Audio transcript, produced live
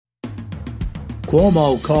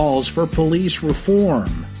Cuomo calls for police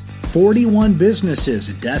reform. 41 businesses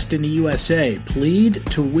at Destiny USA plead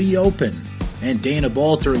to reopen. And Dana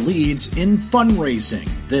Balter leads in fundraising.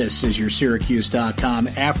 This is your Syracuse.com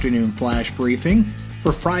afternoon flash briefing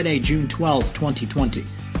for Friday, June 12, 2020.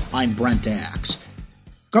 I'm Brent Axe.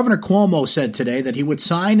 Governor Cuomo said today that he would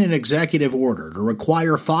sign an executive order to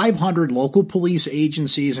require 500 local police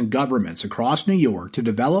agencies and governments across New York to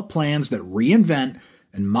develop plans that reinvent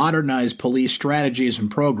and modernize police strategies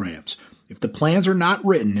and programs. If the plans are not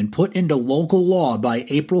written and put into local law by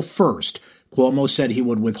April 1st, Cuomo said he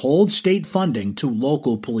would withhold state funding to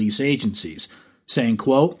local police agencies, saying,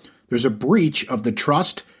 quote, "There's a breach of the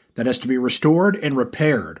trust that has to be restored and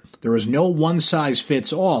repaired. There is no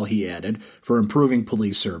one-size-fits-all," he added, for improving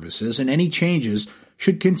police services, and any changes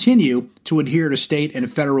should continue to adhere to state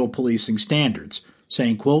and federal policing standards,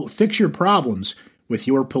 saying, quote, "Fix your problems with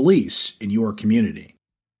your police in your community."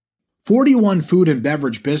 41 food and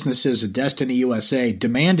beverage businesses at Destiny USA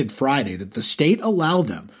demanded Friday that the state allow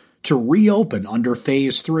them to reopen under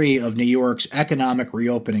Phase 3 of New York's economic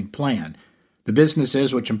reopening plan. The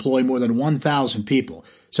businesses, which employ more than 1,000 people,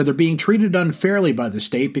 said they're being treated unfairly by the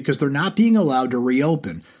state because they're not being allowed to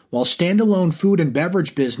reopen, while standalone food and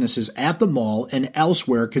beverage businesses at the mall and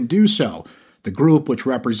elsewhere can do so. The group, which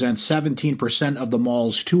represents 17% of the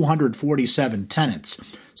mall's 247 tenants,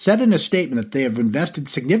 said in a statement that they have invested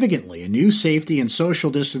significantly in new safety and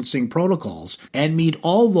social distancing protocols and meet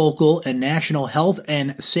all local and national health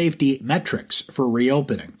and safety metrics for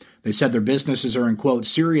reopening. They said their businesses are in, quote,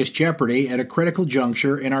 "serious jeopardy at a critical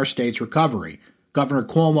juncture in our state's recovery." Governor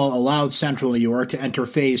Cuomo allowed Central New York to enter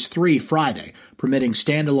Phase 3 Friday, permitting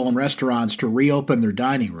standalone restaurants to reopen their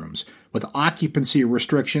dining rooms with occupancy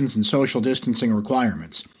restrictions and social distancing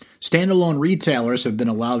requirements. Standalone retailers have been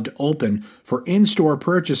allowed to open for in-store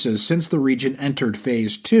purchases since the region entered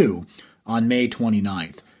Phase 2 on May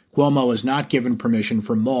 29th. Cuomo has not given permission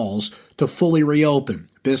for malls to fully reopen.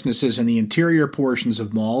 Businesses in the interior portions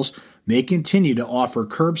of malls may continue to offer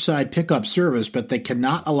curbside pickup service, but they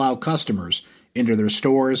cannot allow customers into their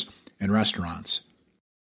stores and restaurants.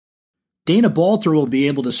 Dana Balter will be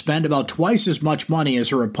able to spend about twice as much money as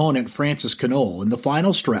her opponent Frances Knoll in the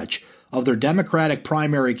final stretch of their Democratic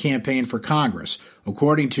primary campaign for Congress,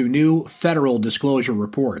 according to new federal disclosure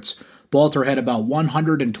reports. Balter had about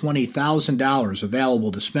 $120,000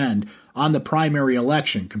 available to spend on the primary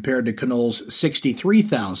election compared to Knoll's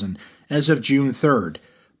 $63,000 as of June 3rd.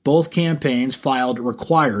 Both campaigns filed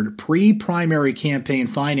required pre-primary campaign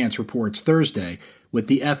finance reports Thursday with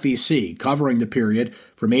the FEC, covering the period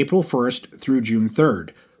from April 1st through June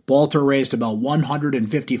 3rd. Balter raised about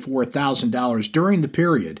 $154,000 during the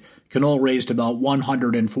period. Knoll raised about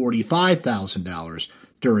 $145,000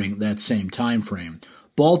 during that same time frame.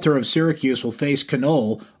 Balter of Syracuse will face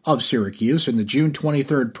Knoll of Syracuse in the June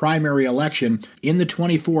 23rd primary election in the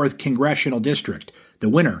 24th Congressional District. The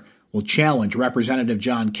winner will challenge Representative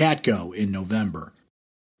John Katko in November.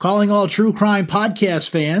 Calling all true crime podcast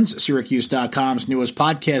fans, Syracuse.com's newest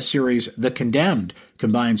podcast series, The Condemned,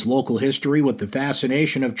 combines local history with the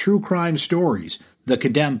fascination of true crime stories. The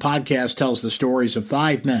Condemned podcast tells the stories of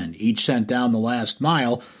 5 men, each sent down the last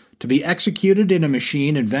mile to be executed in a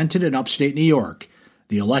machine invented in upstate New York,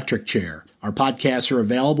 the electric chair. Our podcasts are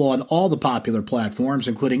available on all the popular platforms,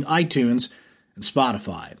 including iTunes and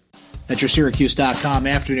Spotify. That's your Syracuse.com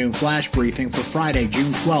afternoon flash briefing for Friday,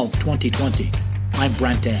 June 12, 2020. I'm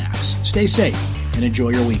Brent Axe. Stay safe and enjoy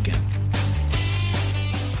your weekend.